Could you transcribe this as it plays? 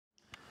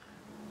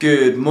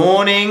Good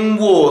morning,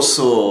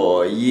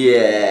 Warsaw.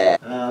 Yeah.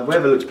 The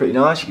weather looks pretty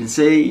nice. You can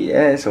see.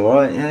 Yeah, it's all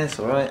right. Yeah, it's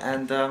all right.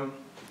 And now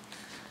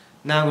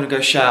I'm gonna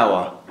go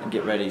shower and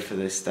get ready for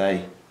this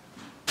day.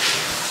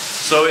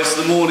 So it's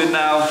the morning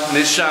now, and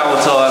it's shower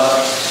time.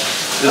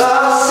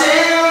 I'll see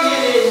you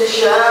in the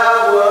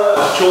shower.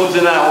 Sean's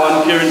in that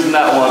one, Kieran's in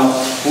that one.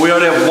 But we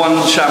only have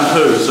one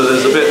shampoo, so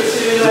there's a bit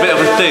of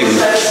a thing.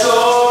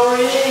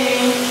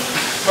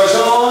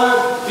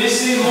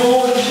 This is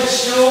more than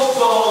just your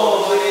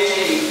body.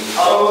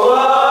 Oh,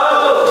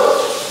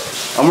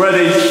 I'm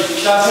ready.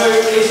 Shampoo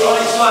is on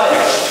its way.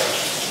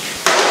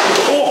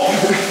 Oh!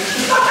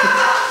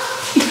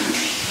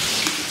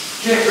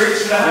 Get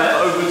rich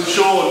now. Over to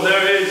Sean,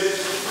 there it is.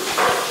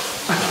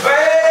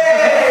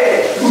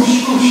 Hey!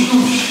 Whoosh, whoosh,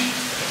 whoosh.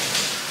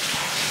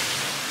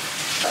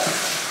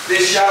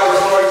 This shower is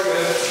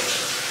broken.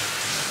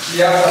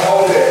 You have to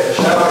hold it. The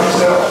shower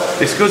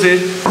yourself. It's guzzy.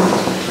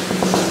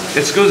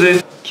 It's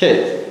guzzy.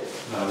 Kid.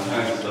 No, I'm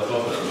hanging stuff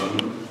off at the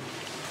moment.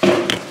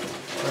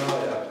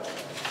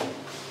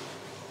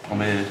 I'm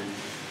here.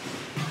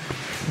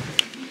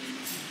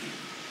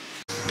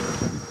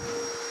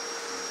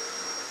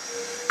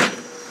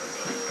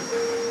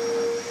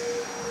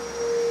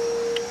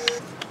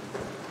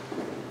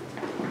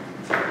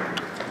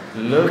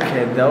 Look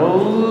at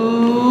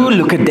those.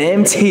 Look at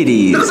them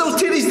titties. Look at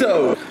those titties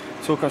though!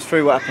 Talk us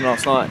through what happened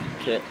last night,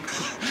 Kit.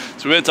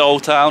 So we went to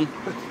Old Town,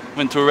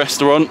 went to a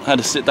restaurant,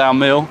 had a sit down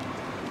meal.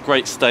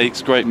 Great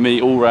steaks, great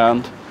meat all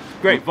round.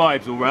 Great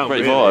vibes all round.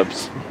 Great really.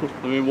 vibes.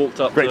 Then we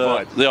walked up Great to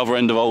vibes. the other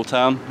end of Old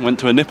Town, went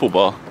to a nipple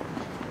bar.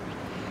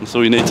 That's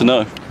all you need to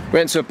know.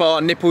 Went to a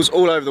bar, nipples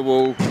all over the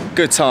wall.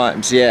 Good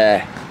times,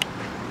 yeah.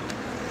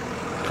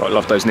 Quite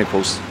love those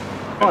nipples.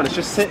 Oh, it's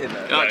just sitting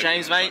there. Right,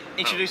 James, mate,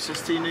 introduce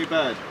us to your new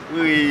bird.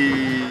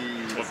 Whee!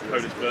 What's the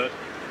Polish bird?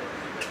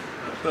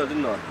 Bird,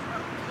 didn't I?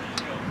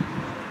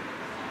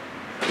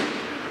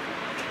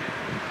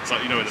 It's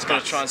like, you know, in the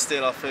Gonna try and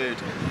steal our food.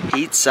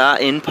 Pizza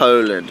in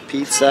Poland.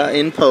 Pizza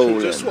in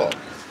Poland. Just what?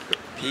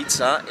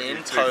 Pizza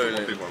in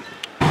Poland. Big one.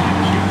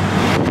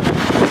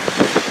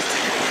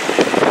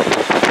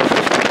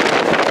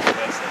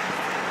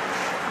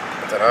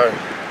 I don't know.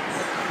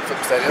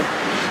 Football stadium?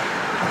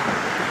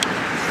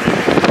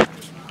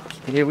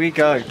 Here we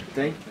go.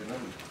 Here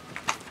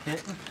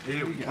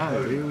we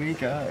go. Here we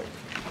go.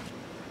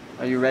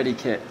 Are you ready,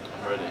 Kit?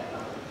 I'm ready.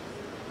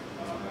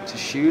 To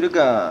shoot a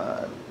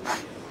gun.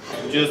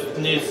 Just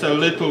needs a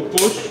little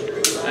push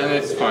and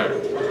it's fire.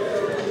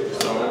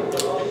 So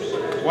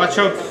watch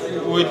out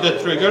with the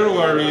trigger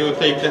where you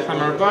take the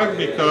hammer back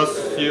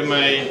because you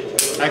may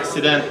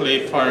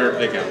accidentally fire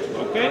the gun,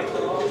 okay?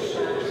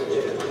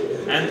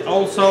 And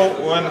also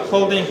when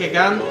holding a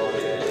gun,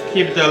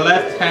 keep the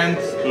left hand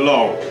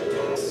low.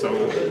 So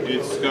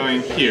it's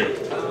going here.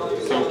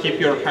 So keep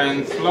your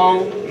hands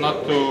low,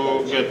 not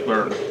to get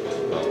burned.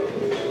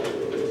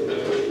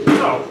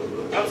 So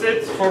that's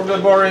it for the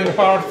boring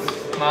part.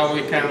 Now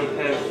we can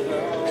have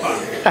fun.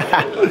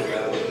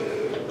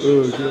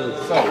 Oh, good.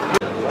 So.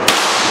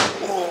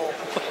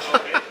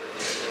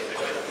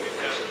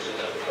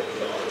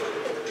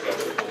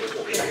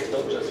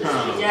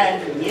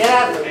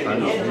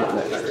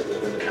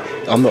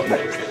 I'm not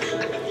next.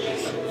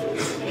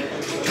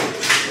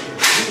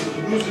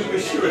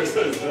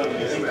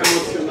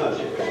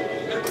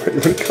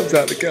 When it comes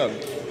out the gun.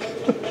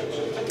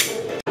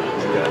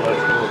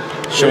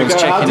 Sean's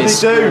checking his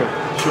score.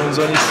 Sean's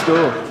on his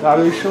score. How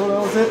do you Sean,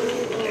 how was it?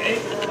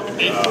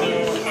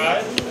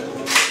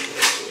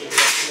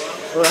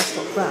 Well, that's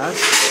not bad.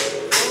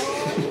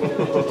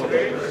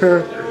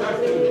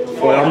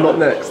 Well, I'm not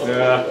next.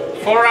 Yeah.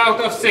 4 out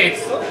of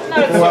 6. No,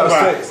 4 out of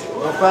 6.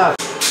 Not bad.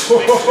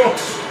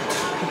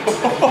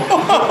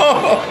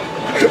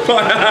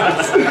 My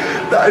hands.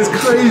 That is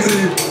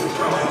crazy.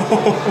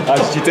 How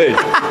did you do?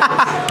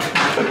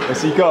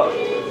 What's you got?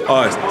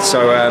 Oh, so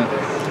I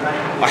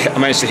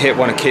managed to hit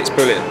one of Kit's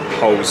bullet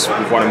holes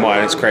with one of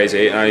mine. It's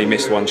crazy. I only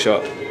missed one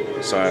shot.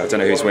 So I don't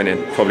know who's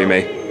winning. Probably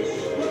me.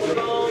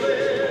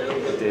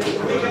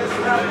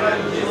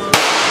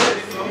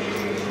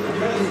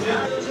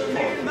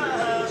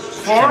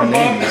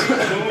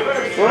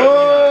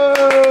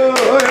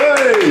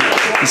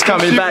 He's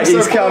coming back,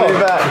 he's coming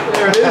back.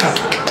 There it is.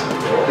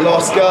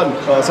 Last gun.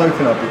 Oh, I was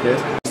hoping I'd be good.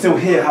 Still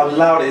hear how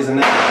loud it is in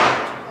there.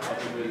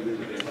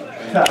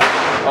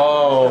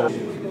 Oh.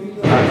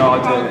 No, I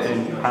do it in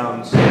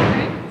pounds.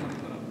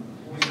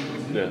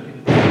 Yeah.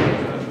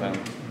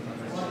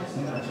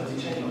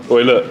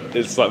 Wait, look,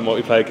 it's like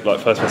multiplayer, like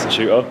first person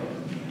shooter.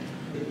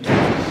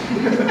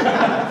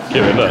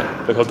 Give it,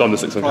 look. Look, I've done the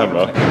 6 on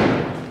camera.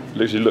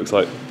 Literally looks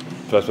like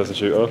first person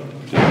shooter.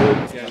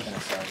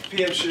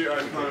 PM shooter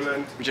in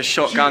Poland. We just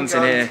shot guns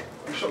in here.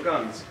 We shot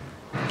guns.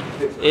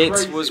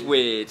 It was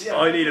weird.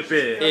 I need a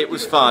beer. It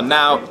was fun.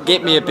 Now,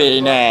 get me a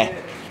beer now.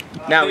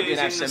 Now we can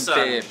have some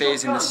beer.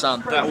 Beers in the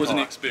sun. That was an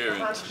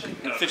experience. You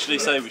can officially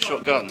say we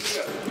shot guns.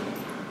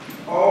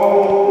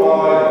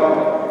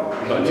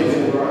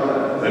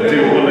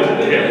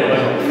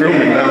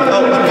 Filming now.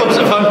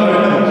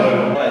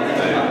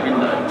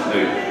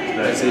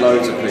 Oh, There's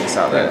loads of police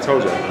out there. I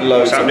told you.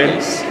 Loads of happening?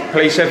 police.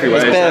 Police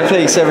everywhere. There's bare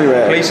police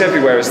everywhere. Police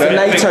everywhere, is The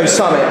there? NATO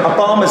summit.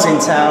 Obama's in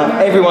town.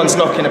 Everyone's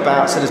knocking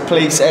about, so there's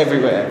police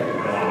everywhere.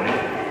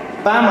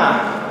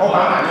 Obama.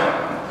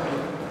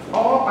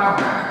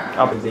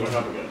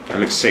 It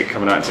looks sick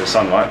coming out into the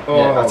sunlight.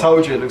 Yeah, I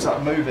told you it looks like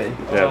a movie.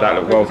 Yeah, that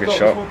looked well good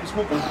shot.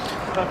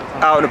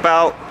 Out and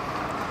about,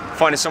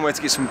 finding somewhere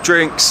to get some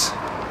drinks.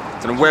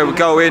 Don't know where we're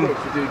going.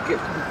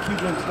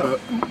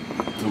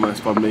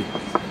 Almost by me.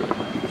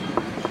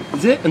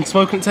 Is it? And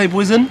smoking at table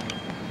isn't?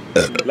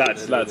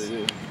 Lads,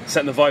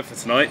 setting the vibe for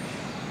tonight.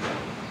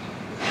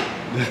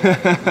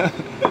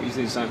 You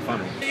seem so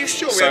funny. Are you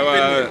sure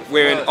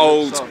we're in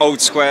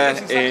Old Square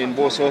in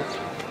Warsaw.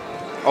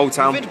 Old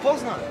Town.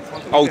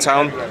 Old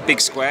Town, big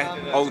square,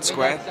 old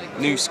square,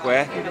 new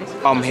square.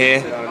 I'm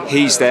here,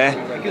 he's there,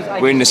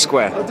 we're in the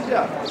square.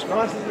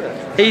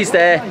 He's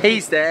there,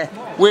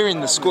 we're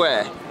in the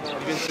square.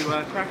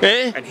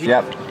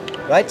 Yep.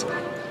 Right?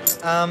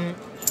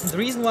 The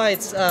reason why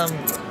it's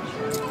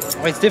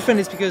different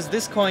is because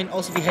this coin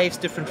also behaves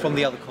different from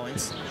the other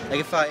coins.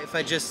 Like if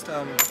I just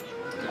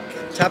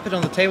tap it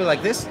on the table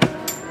like this,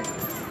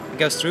 it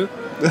goes through.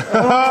 See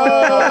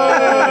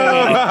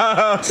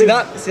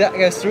that? See that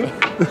goes through?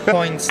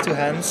 Coins, two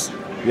hands.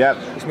 Yep.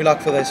 Wish me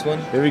luck for this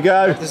one. Here we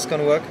go. This is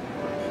gonna work.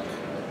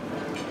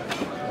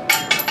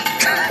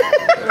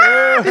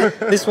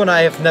 This one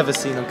I have never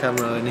seen on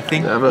camera or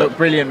anything. Look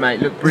brilliant, mate,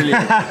 look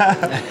brilliant.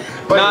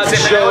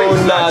 Nacho,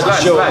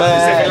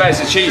 man.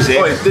 It's cheesy.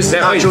 This is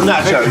actual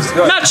nachos.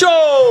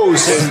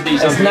 Nachos!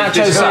 There's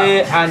nachos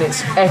here and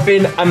it's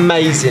effing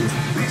amazing.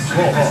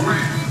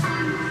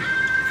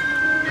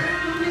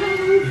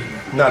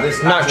 No, this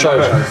is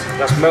Nachos.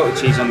 That's melted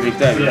cheese on big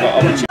day.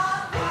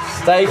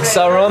 Steaks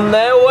are on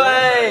their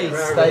way!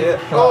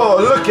 Oh,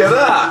 look at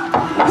that!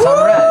 Is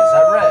that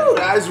rare?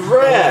 That is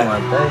rare!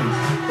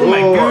 Oh my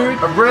Oh,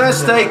 a rare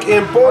steak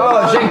in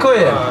Poland! Oh,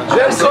 dziękuję!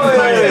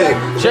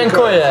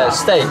 Dziękuję,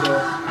 steak.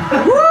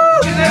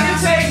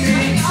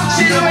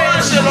 She's the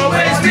one, she'll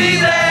always be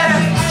there.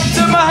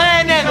 Took my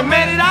hand and the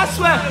minute I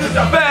swear I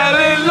fell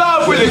in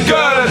love with a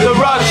girl at the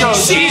rock show.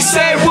 She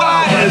said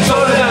what? And I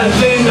told her that I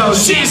didn't know.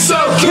 She's so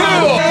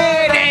cool.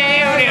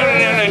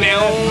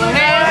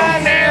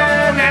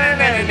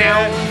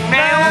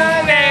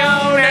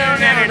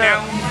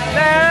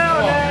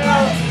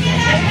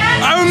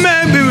 I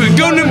remember we were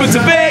going to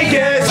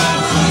Vegas.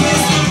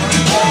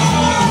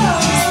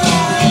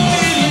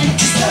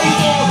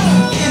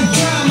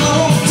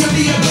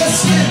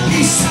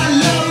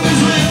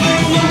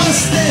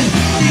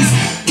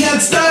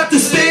 Can't stop the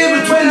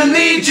spirit when I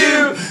need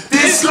you.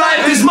 This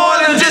life is more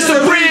than just a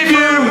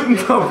preview.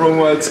 Oh, wrong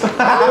words.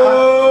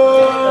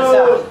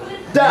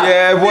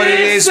 Yeah, what it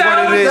is,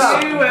 what it is.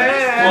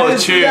 What a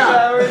tune.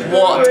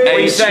 What a tune. What? What do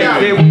you say?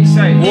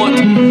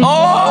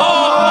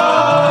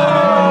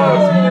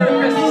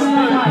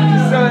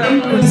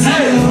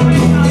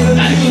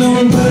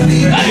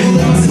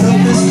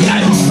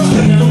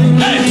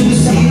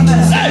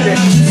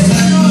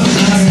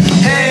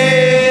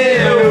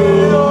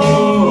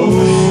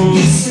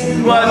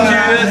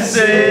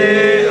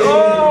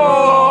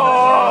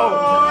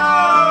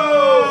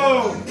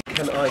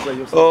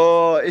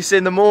 Oh, it's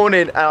in the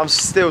morning and I'm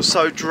still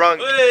so drunk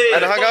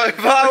and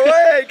hungover.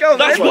 Wait, go on,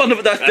 That's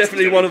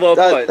definitely one of our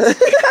pints. That's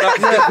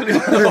definitely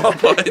one of our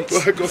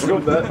pints.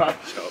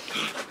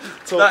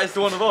 That is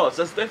the one of ours.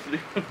 That's definitely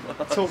one of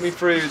ours. Talk me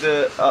through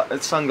the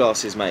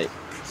sunglasses, mate.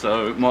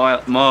 So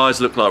my eyes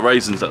look like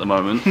raisins at the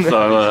moment.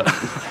 So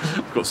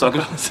I've got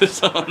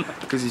sunglasses on.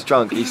 Because he's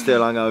drunk, he's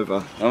still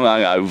hungover. I'm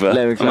hungover.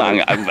 Let me go. I'm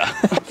hungover.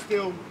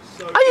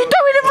 Are you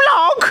doing a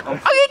vlog?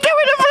 Are you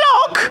doing a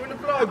vlog?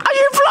 Are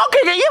you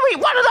vlogging? Are you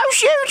one of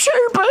those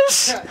YouTubers?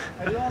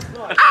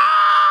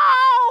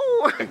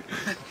 Ow!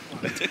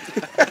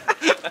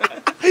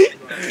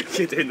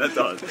 You're doing that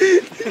dance.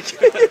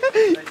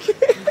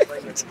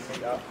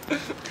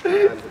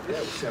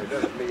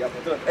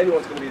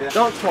 Anyone's going to be there.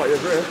 Dance party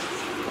over here.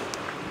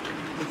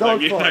 No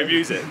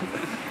music.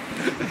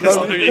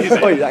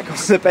 Wait, that guy on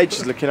the bench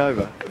is looking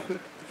over.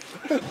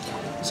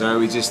 So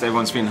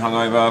everyone's been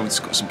hungover, we've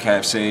just got some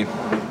KFC,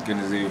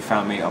 gonna do a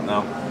fan meet up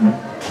now.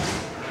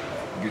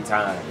 Good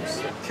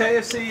times.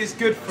 KFC is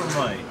good for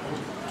me.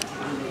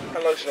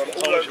 Lotion on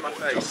all over my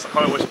face.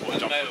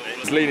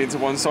 Let's lean into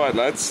one side,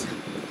 lads.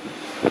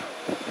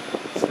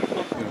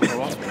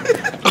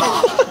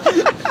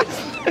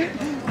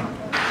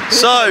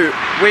 So,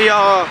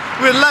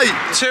 we're late.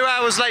 2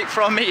 hours late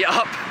for our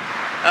meet-up.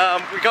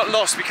 We got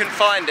lost, we couldn't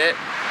find it.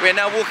 We're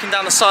now walking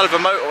down the side of a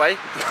motorway,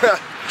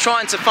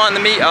 trying to find the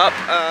meet-up.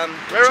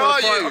 Where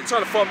are you? I'm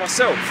trying to find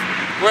myself.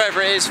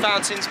 Wherever it is,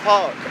 Fountains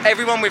Park.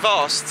 Everyone we've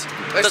asked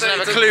doesn't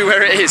have a clue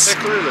where it is.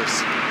 They're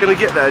clueless. Gonna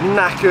get there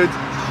knackered,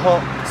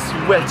 hot,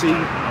 sweaty.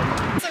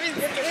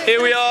 Here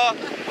we are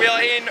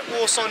in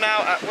Warsaw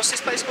now at, what's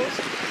this place called?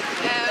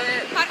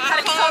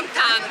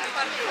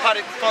 Park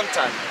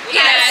Fontan.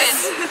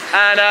 Yes.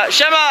 And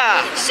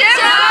Siema!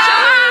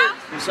 Siema!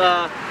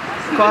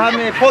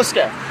 Kochamy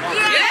Polskę.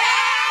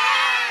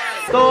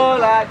 Yes! 100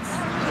 lat!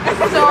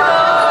 100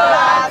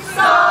 lat!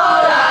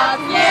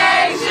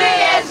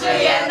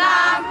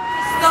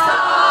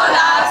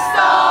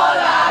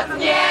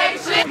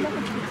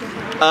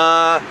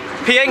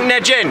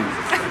 Piękny dzień.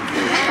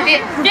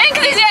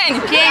 Piękny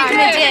dzień!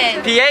 Piękny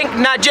dzień!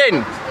 Piękny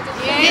dzień.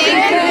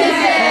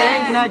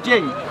 Piękny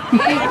dzień.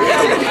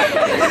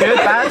 Good,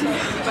 bad?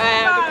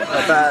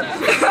 Bad. Bad.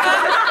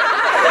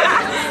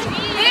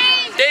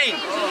 Dean.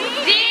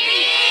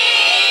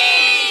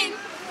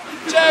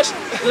 Just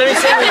let me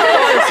see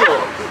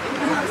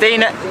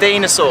the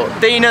dinosaur.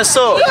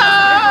 Dinosaur.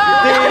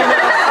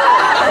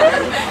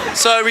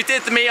 So we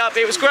did the meet-up.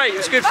 It was great. It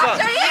was good fun.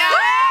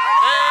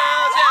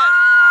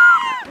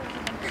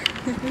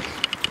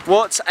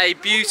 What a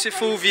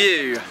beautiful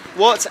view.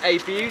 What a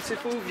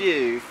beautiful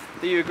view.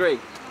 Do you agree?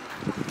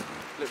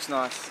 Looks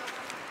nice.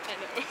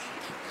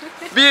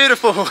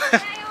 Beautiful.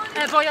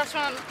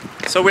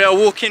 So we are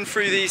walking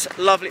through these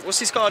lovely, what's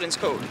this garden's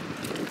called?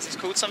 Is this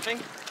called something?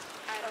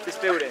 This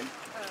building?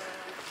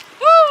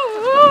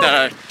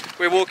 No.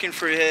 We're walking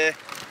through here.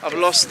 I've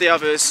lost the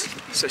others,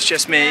 so it's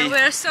just me.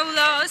 We're so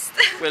lost.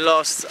 We're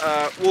lost,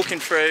 walking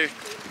through.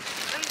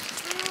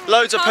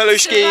 Loads of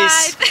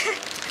palushkis.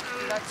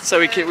 So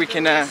we can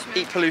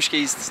eat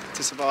palushkis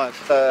to survive.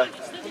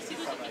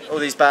 All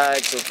these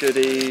bags of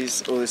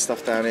goodies, all this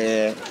stuff down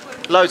here.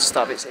 Loads of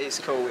stuff, it's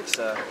cool. It's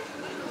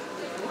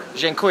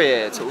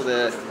Enquiries to all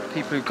the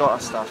people who got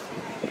us stuff.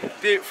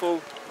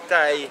 Beautiful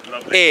day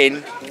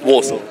in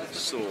Warsaw.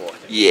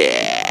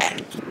 Yeah.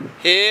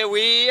 Here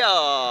we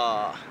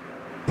are.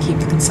 Keep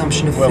the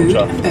consumption of food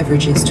and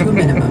beverages to a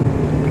minimum.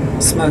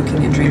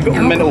 Smoking and drinking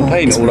alcohol mental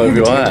paint is all over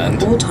your prohibited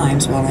hand. at all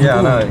times while on Yeah,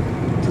 I board.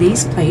 know.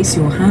 Please place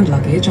your hand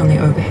luggage on the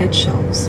overhead shelves.